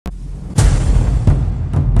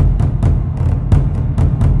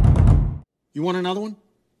You want another one?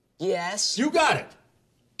 Yes. You got it.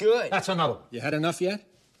 Good. That's another one. You had enough yet?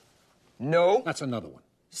 No. That's another one.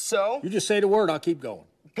 So? You just say the word, I'll keep going.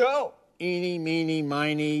 Go. Eeny, meeny,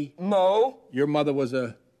 miny. Mo. Your mother was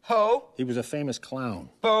a... Ho. He was a famous clown.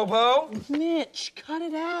 Bobo. Mitch, cut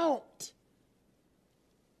it out.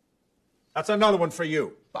 That's another one for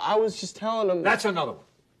you. But I was just telling him... That's another one.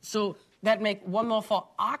 So that make one more for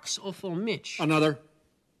Ox or for Mitch? Another.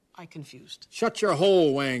 I confused. Shut your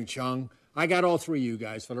hole, Wang Chung. I got all three of you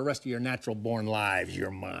guys. For the rest of your natural-born lives,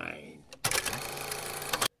 you're mine.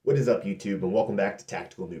 What is up, YouTube, and welcome back to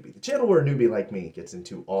Tactical Newbie, the channel where a newbie like me gets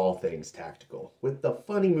into all things tactical. With the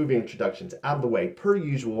funny movie introductions out of the way, per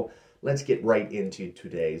usual, let's get right into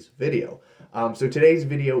today's video. So today's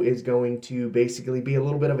video is going to basically be a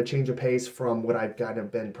little bit of a change of pace from what I've kind of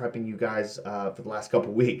been prepping you guys for the last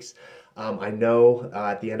couple weeks. I know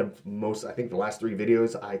at the end of I think the last three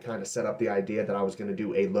videos, I kind of set up the idea that I was going to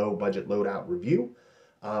do a low budget loadout review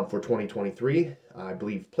for 2023, I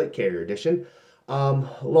believe plate carrier edition.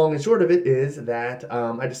 Long and short of it is that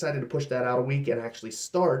I decided to push that out a week and actually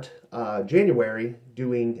start January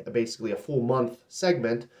doing basically a full month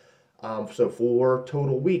segment. So 4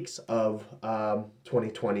 total weeks of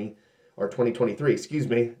 2020 or 2023, excuse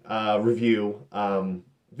me, review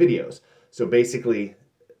videos. So basically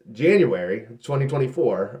January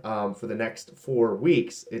 2024, for the next 4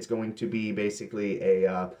 weeks, it's going to be basically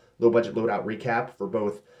a low budget loadout recap for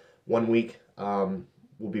both 1 week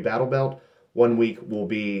will be Battle Belt, 1 week will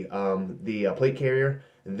be the plate carrier,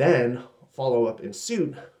 then follow up in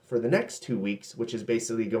suit for the next 2 weeks, which is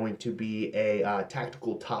basically going to be a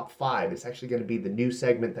tactical top 5. It's actually going to be the new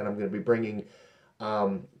segment that I'm going to be bringing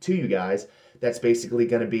to you guys. That's basically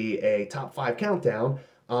going to be a top 5 countdown,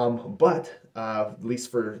 but at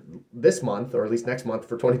least for this month, or at least next month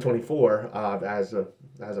for 2024, as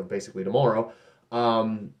of basically tomorrow,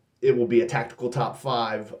 it will be a tactical top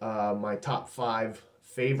 5, my top 5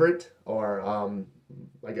 favorite, or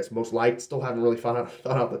I guess most liked, still haven't really thought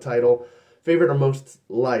out the title, favorite or most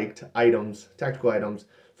liked items, tactical items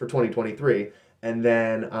for 2023, and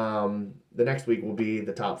then the next week will be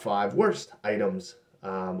the top 5 worst items,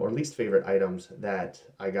 or least favorite items that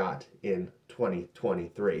I got in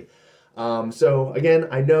 2023. So again,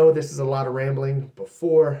 I know this is a lot of rambling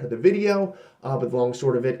before the video, but the long and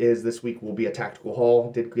short of it is this week will be a tactical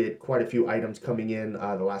haul. Did get quite a few items coming in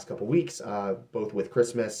the last couple weeks, both with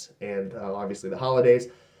Christmas and obviously the holidays.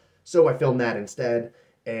 So I filmed that instead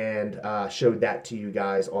and showed that to you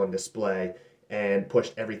guys on display and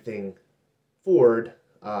pushed everything forward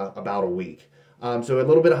about a week. So a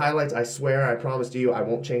little bit of highlights. I swear, I promised you I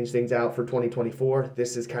won't change things out for 2024.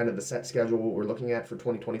 This is kind of the set schedule what we're looking at for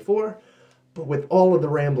 2024. But with all of the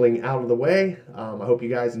rambling out of the way, I hope you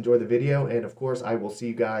guys enjoy the video. And of course, I will see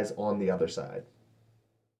you guys on the other side.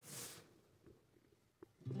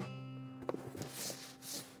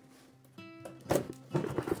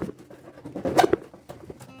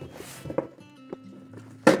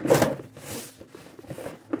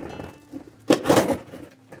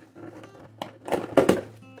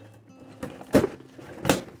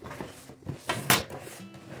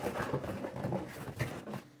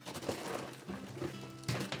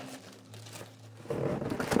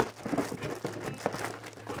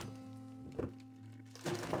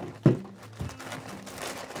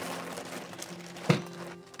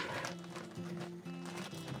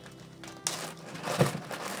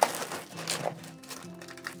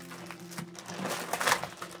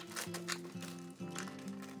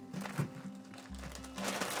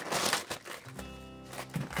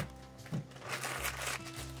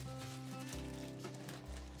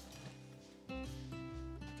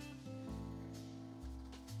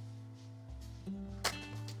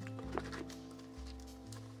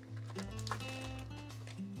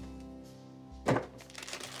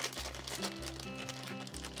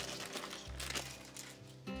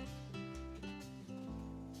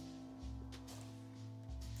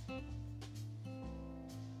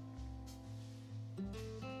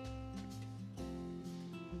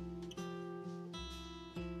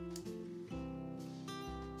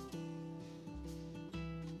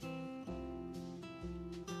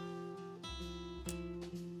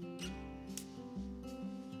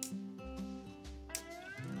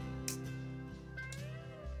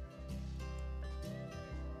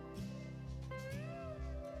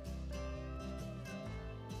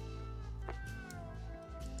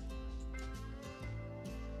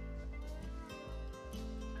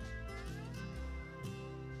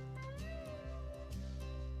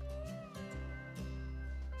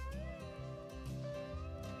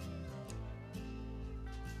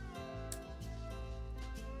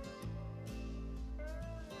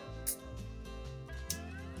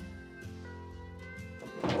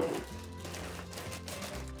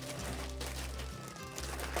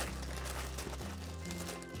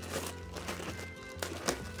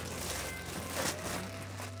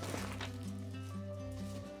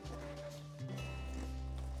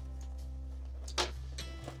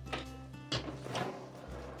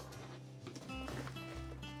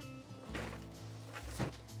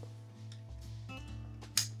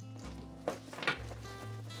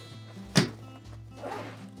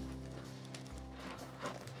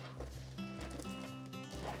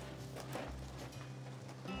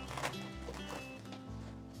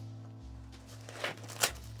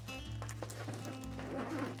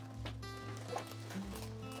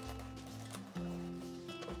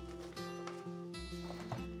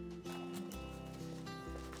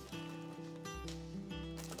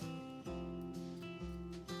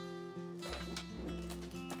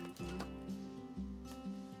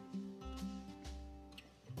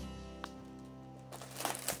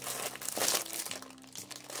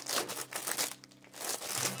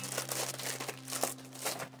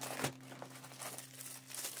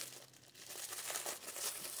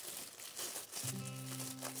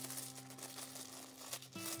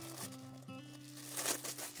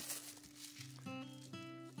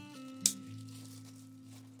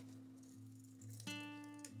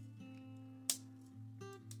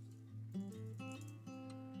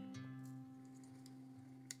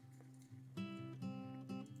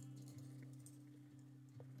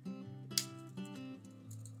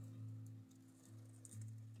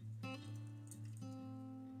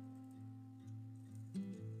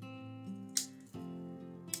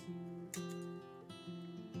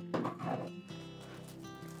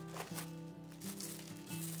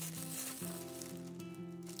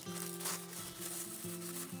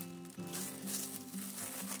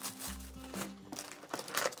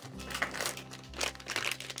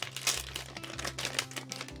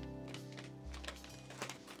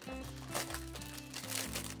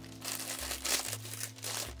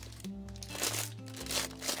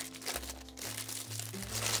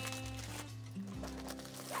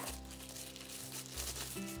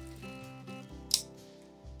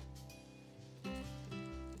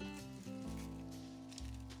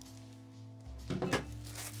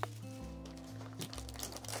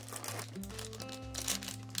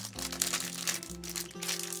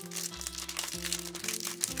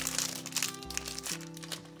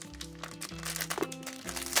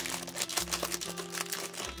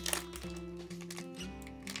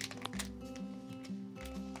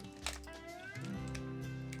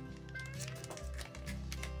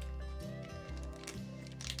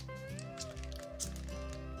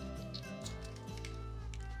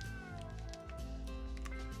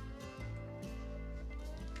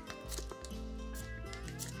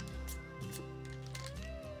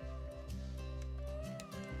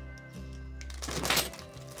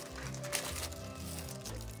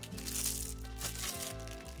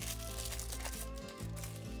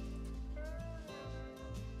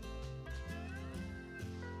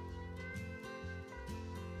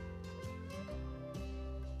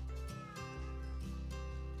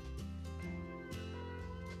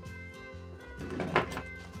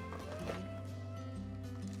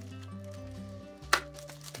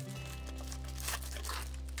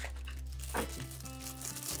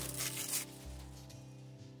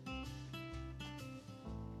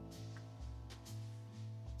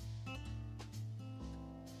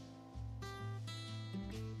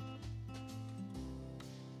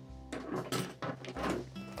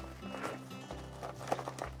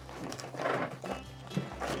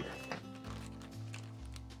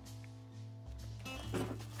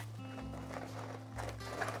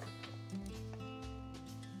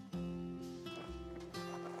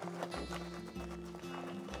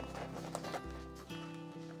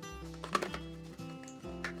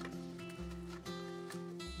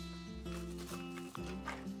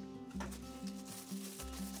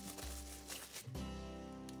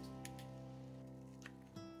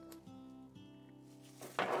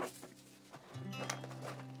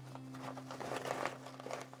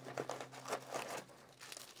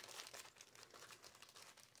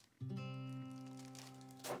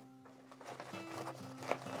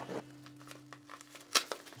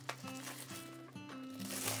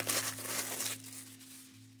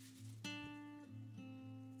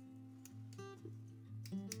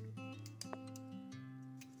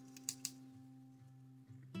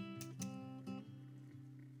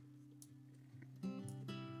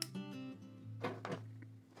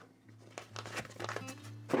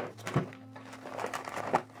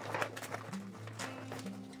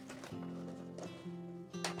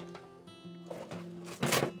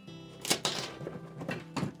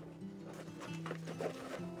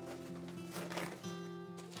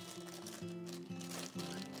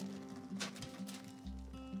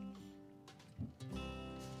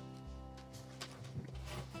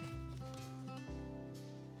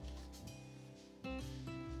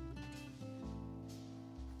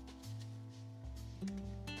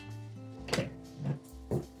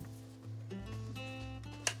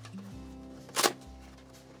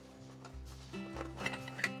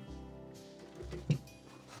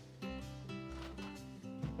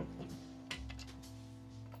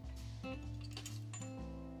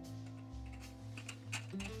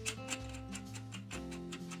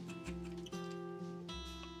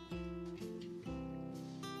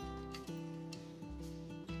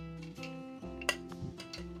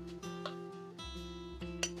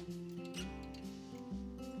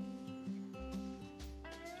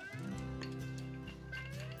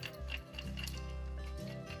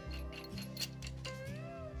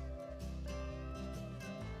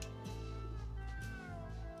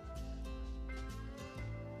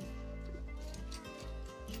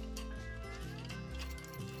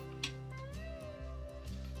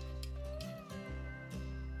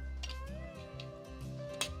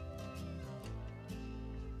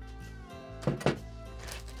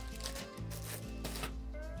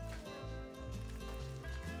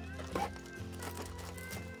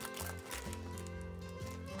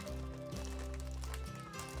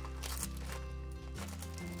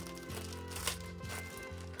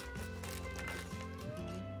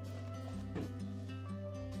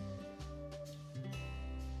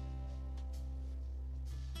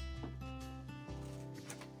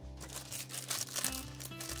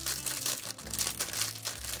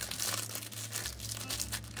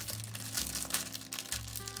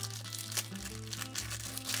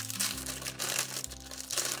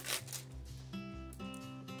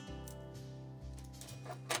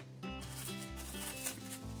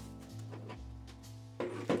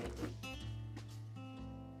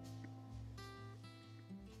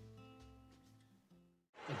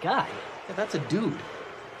 A guy? Yeah, that's a dude.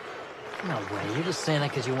 No way. You're just saying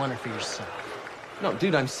that because you want it for yourself. No,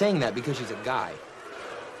 dude, I'm saying that because she's a guy.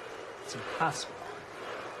 It's impossible.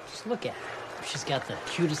 Just look at her. She's got the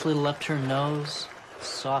cutest little upturned nose,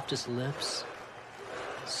 softest lips,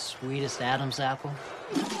 sweetest Adam's apple.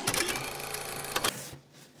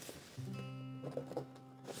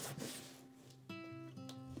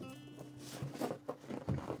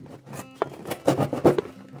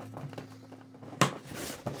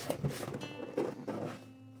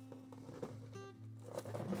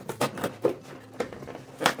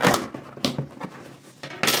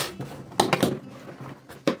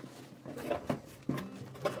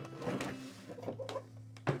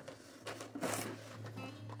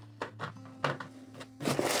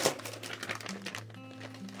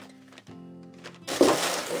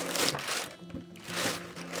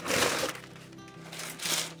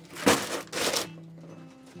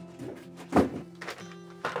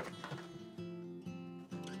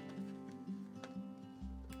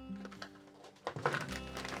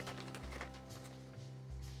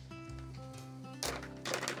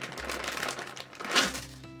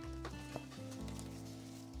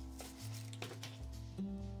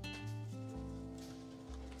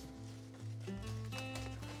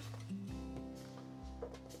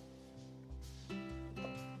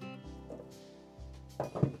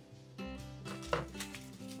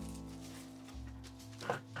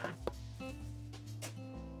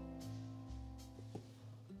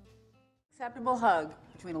 Acceptable hug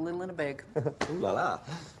between a little and a big. Ooh la la.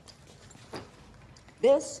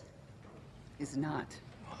 This is not.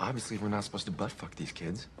 Obviously, we're not supposed to butt fuck these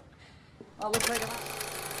kids. Well, looks like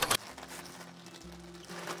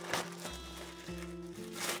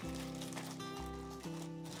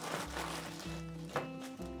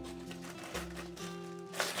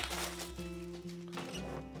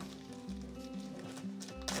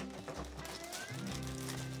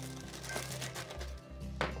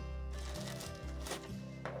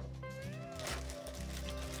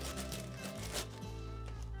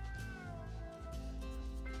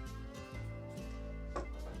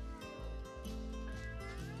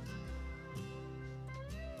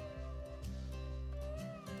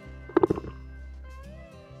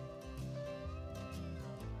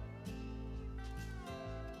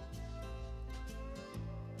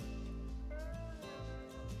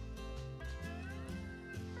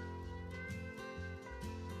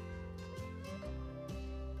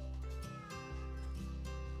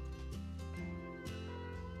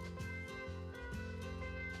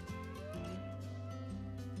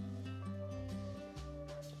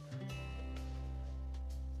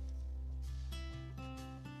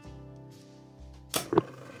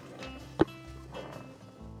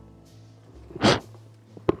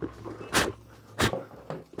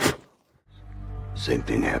Same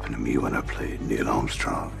thing happened to me when I played Neil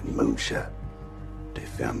Armstrong in Moonshot. They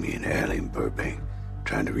found me in an alley in Burbank,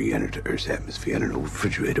 trying to re-enter the Earth's atmosphere in an old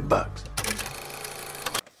refrigerator box.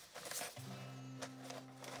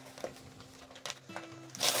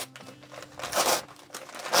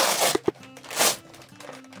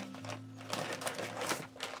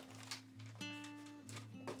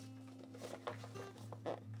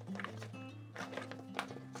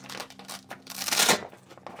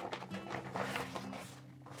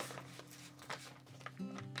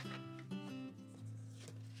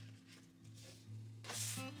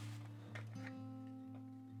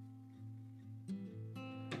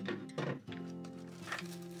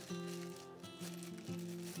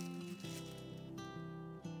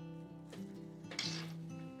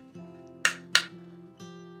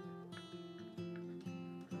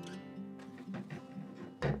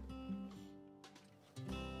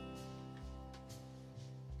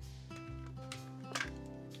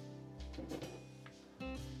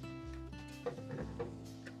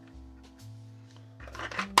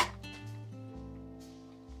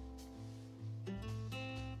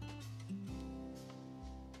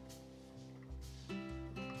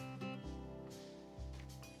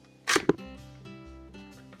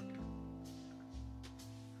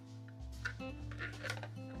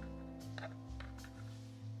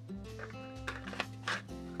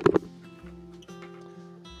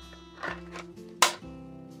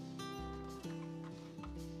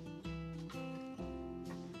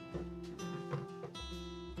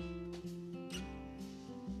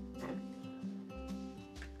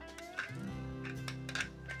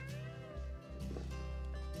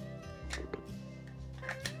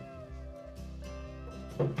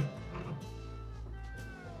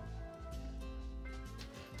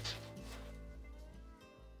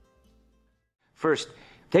 First,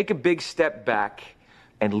 take a big step back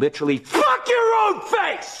and literally fuck your own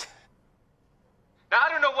face! Now, I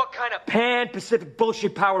don't know what kind of pan-Pacific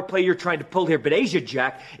bullshit power play you're trying to pull here, but Asia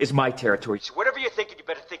Jack is my territory. So whatever you're thinking, you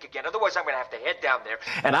better think again. Otherwise, I'm gonna have to head down there,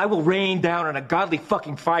 and I will rain down on a godly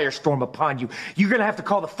fucking firestorm upon you. You're gonna have to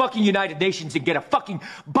call the fucking United Nations and get a fucking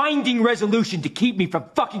binding resolution to keep me from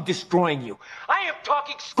fucking destroying you. I am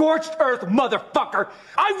talking scorched earth, motherfucker!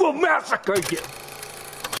 I will massacre you!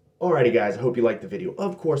 Alrighty guys, I hope you liked the video.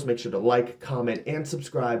 Of course, make sure to like, comment, and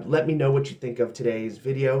subscribe. Let me know what you think of today's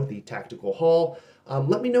video, the tactical haul.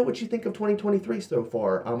 Let me know what you think of 2023 so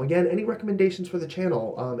far. Again, any recommendations for the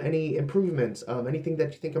channel, any improvements, anything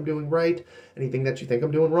that you think I'm doing right, anything that you think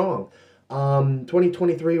I'm doing wrong.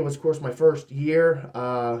 2023 was, of course, my first year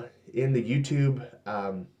in the YouTube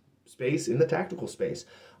space, in the tactical space.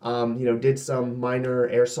 You know, did some minor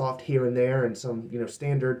airsoft here and there and some, you know,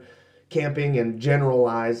 standard camping and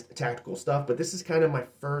generalized tactical stuff, but this is kind of my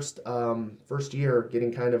first year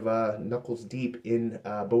getting kind of knuckles deep in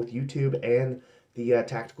both YouTube and the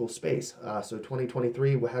tactical space. So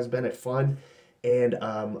 2023 has been a fun and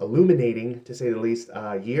illuminating, to say the least,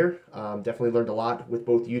 year. Definitely learned a lot with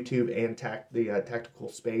both YouTube and the tactical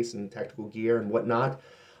space and tactical gear and whatnot.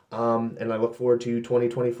 And I look forward to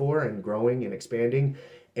 2024 and growing and expanding.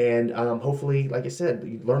 And hopefully, like I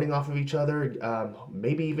said, learning off of each other,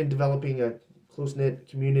 maybe even developing a close-knit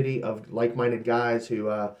community of like-minded guys who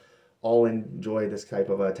all enjoy this type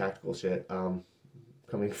of tactical shit,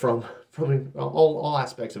 coming from all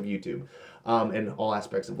aspects of YouTube and all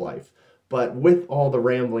aspects of life. But with all the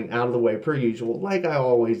rambling out of the way, per usual, like I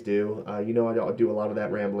always do, you know I do a lot of that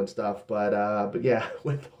rambling stuff, but yeah,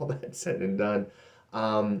 with all that said and done,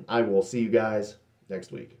 I will see you guys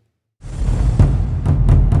next week.